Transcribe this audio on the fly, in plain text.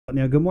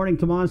Yeah, good morning,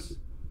 Tomas.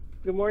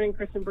 Good morning,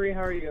 Chris and Bree.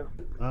 How are you?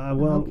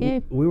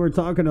 Okay. We were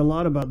talking a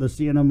lot about the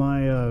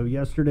CNMI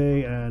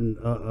yesterday, and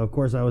of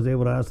course, I was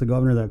able to ask the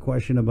governor that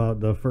question about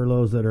the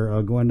furloughs that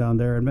are going down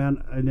there. And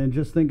man, and then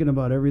just thinking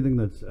about everything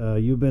that's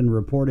you've been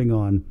reporting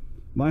on,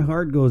 my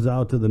heart goes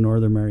out to the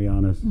Northern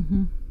Marianas.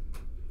 Mm-hmm.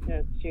 Yeah,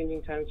 it's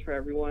changing times for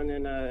everyone,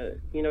 and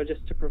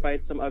just to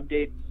provide some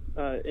updates.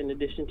 In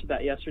addition to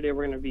that, yesterday I'm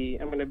going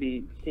to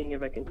be seeing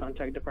if I can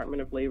contact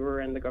Department of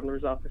Labor and the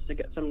governor's office to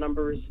get some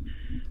numbers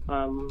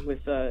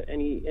with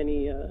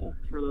any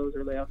furloughs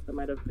or layoffs that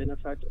might have been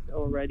affected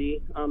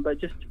already. But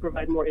just to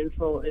provide more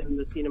info in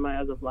the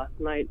CNMI as of last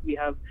night, we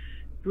have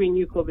 3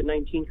 new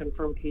COVID-19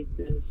 confirmed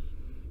cases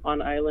on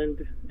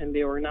island, and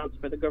they were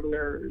announced by the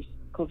governor's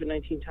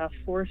COVID-19 task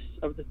force.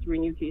 Of the 3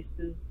 new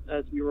cases,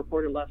 as we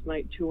reported last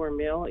night, 2 are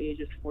male,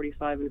 ages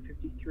 45 and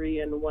 53,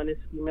 and 1 is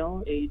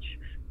female, age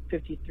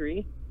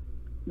 53.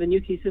 The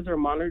new cases are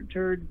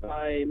monitored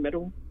by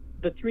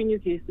The 3 new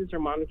cases are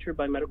monitored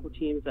by medical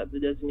teams at the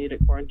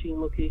designated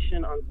quarantine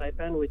location on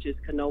Saipan, which is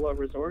Kanoa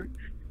Resort.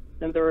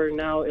 And there are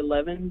now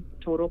 11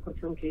 total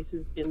confirmed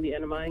cases in the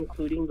NMI,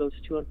 including those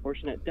 2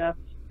 unfortunate deaths.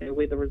 They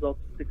await the results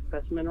of 6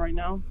 specimen right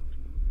now.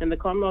 And the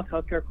Commonwealth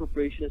Healthcare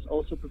Corporation is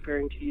also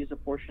preparing to use a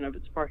portion of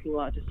its parking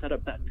lot to set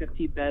up that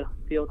 50-bed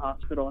field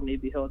hospital on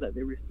Navy Hill that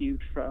they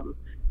received from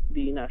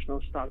the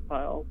National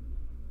Stockpile.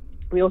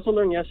 We also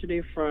learned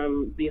yesterday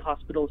from the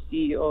hospital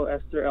CEO,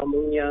 Esther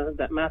Almunia,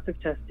 that massive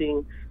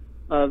testing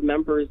of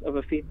members of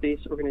a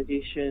faith-based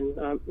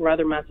organization,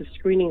 rather massive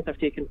screenings have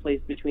taken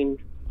place between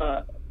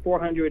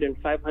 400 and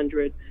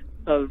 500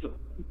 of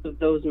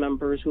those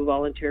members who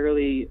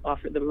voluntarily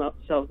offered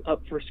themselves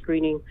up for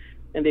screening,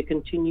 and they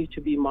continue to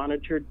be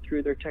monitored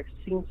through their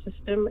texting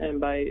system and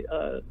by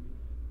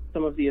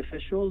some of the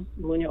officials.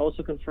 Almunia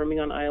also confirming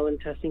on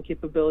island testing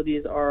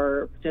capabilities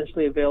are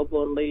potentially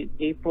available in late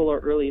April or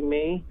early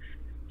May.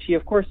 She,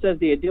 of course, says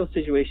the ideal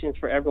situation is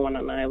for everyone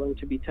on the island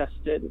to be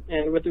tested.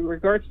 And with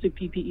regards to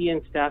PPE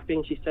and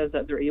staffing, she says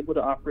that they're able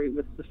to operate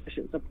with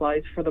sufficient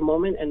supplies for the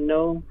moment, and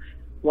no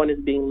one is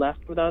being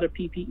left without a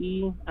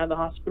PPE at the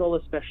hospital,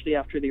 especially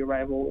after the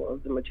arrival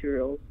of the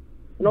materials.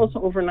 And also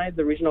overnight,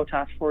 the regional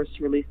task force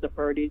released the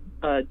priority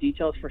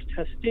details for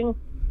testing.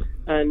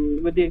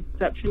 And with the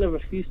exception of a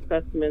few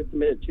specimens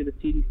submitted to the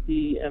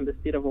CDC and the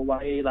State of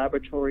Hawaii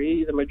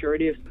laboratory, the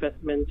majority of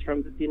specimens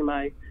from the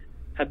CNMI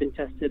have been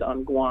tested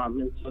on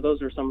Guam. And so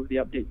those are some of the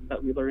updates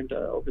that we learned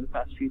over the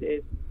past few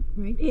days.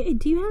 Right.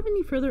 Do you have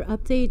any further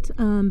update?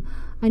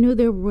 I know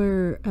there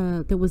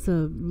was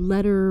a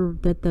letter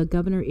that the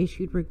governor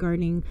issued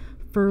regarding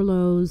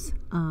furloughs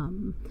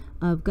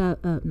of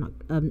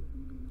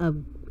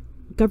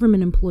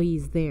government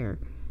employees there.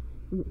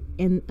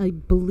 And I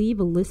believe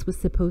a list was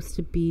supposed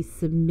to be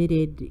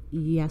submitted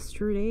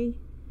yesterday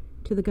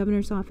to the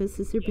governor's office.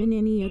 Has there been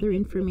any other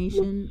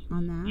information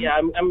on that? Yeah,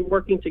 I'm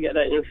working to get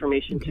that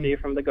information today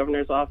from the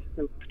governor's office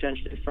and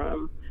potentially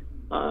from,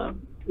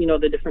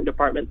 the different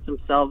departments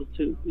themselves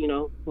who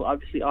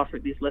obviously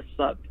offered these lists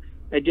up.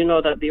 I do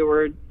know that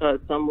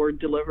some were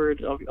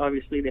delivered.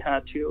 Obviously, they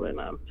had to, and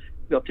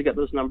we hope to get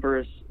those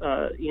numbers.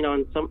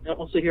 And some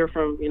also hear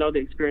from the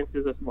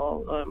experiences as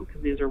well,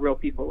 because these are real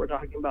people we're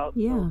talking about.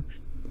 Yeah.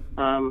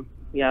 So,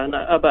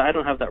 but I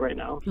don't have that right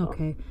now. So.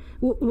 Okay.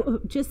 Well,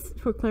 just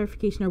for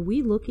clarification, are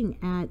we looking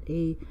at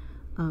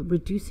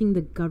reducing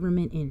the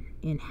government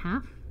in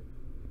half,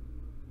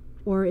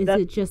 or is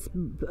it just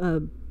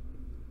the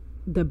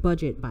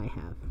budget by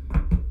half?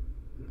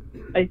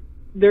 It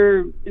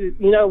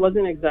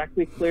wasn't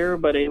exactly clear,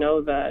 but I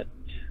know that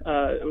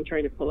I'm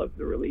trying to pull up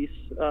the release.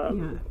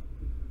 I'm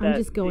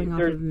just going off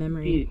of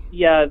memory.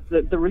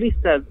 The release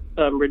says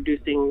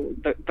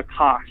reducing the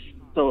cost.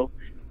 So,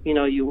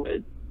 you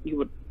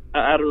would.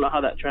 I don't know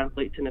how that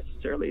translates to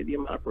necessarily the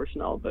amount of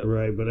personnel, but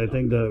right. But I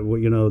think the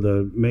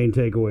main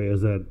takeaway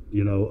is that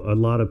a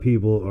lot of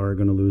people are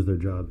going to lose their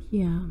jobs.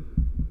 Yeah.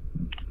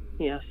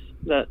 Yes,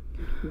 that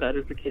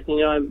is the case.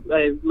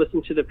 I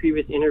listened to the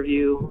previous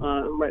interview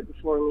right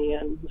before me,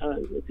 and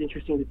it's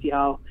interesting to see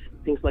how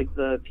things like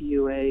the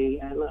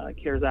PUA and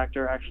CARES Act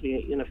are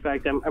actually in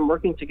effect. I'm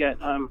working to get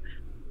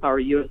our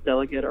U.S.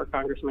 delegate, our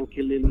Congressman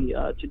Kilili,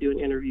 to do an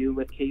interview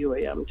with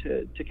KUAM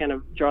to kind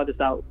of draw this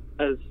out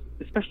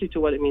especially to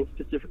what it means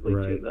specifically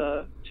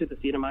to the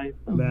CNMI.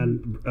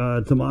 Man,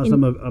 Tomas,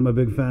 I'm a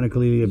big fan of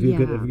Kalili. If you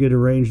could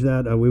arrange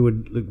that,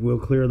 we'll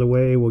clear the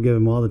way. We'll give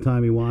him all the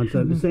time he wants.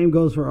 The same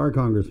goes for our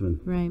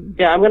congressman. Right.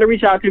 Yeah, I'm going to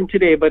reach out to him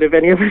today. But if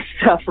any of his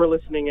staff are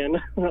listening in,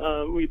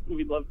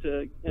 we'd love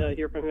to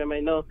hear from him.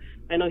 I know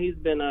he's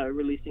been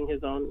releasing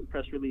his own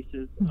press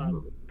releases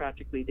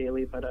practically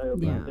daily. But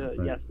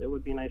yes, it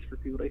would be nice for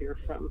people to hear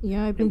from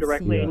him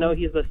directly. I know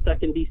he's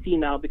stuck in D.C.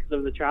 now because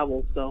of the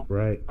travel. So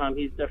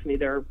he's definitely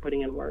there putting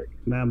in work.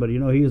 Man, but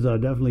he's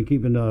definitely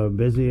keeping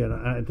busy, and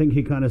I think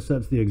he kind of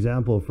sets the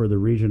example for the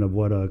region of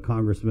what a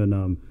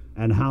congressman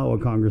and how a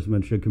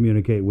congressman should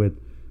communicate with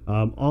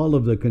all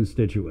of the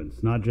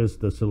constituents, not just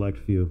the select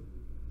few.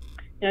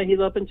 Yeah, he's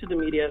open to the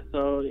media,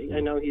 so I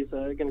know he's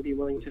going to be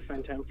willing to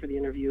find time for the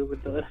interview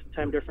with the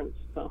time difference.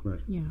 So.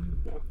 Right. Yeah.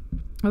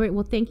 All right.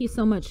 Well, thank you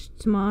so much,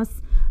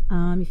 Tomas.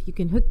 If you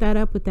can hook that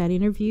up with that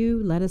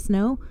interview, let us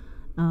know.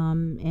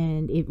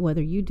 And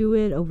whether you do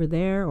it over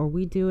there or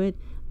we do it,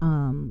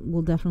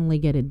 we'll definitely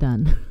get it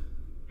done.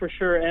 For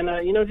sure. And,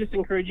 just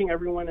encouraging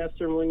everyone,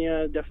 Esther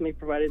Munya definitely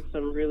provided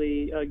some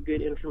really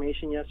good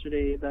information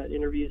yesterday. That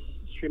interview is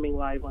streaming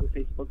live on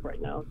Facebook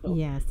right now. So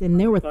yes, and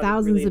there were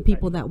thousands really of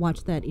people that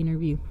watched that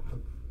interview.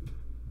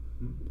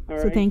 All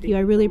so right, thank you. I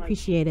really so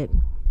appreciate it.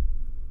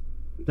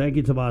 Thank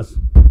you, Tomas.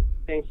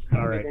 Thanks.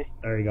 All right.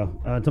 There you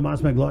go.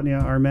 Tomas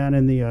Manglona, our man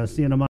in the CNMI.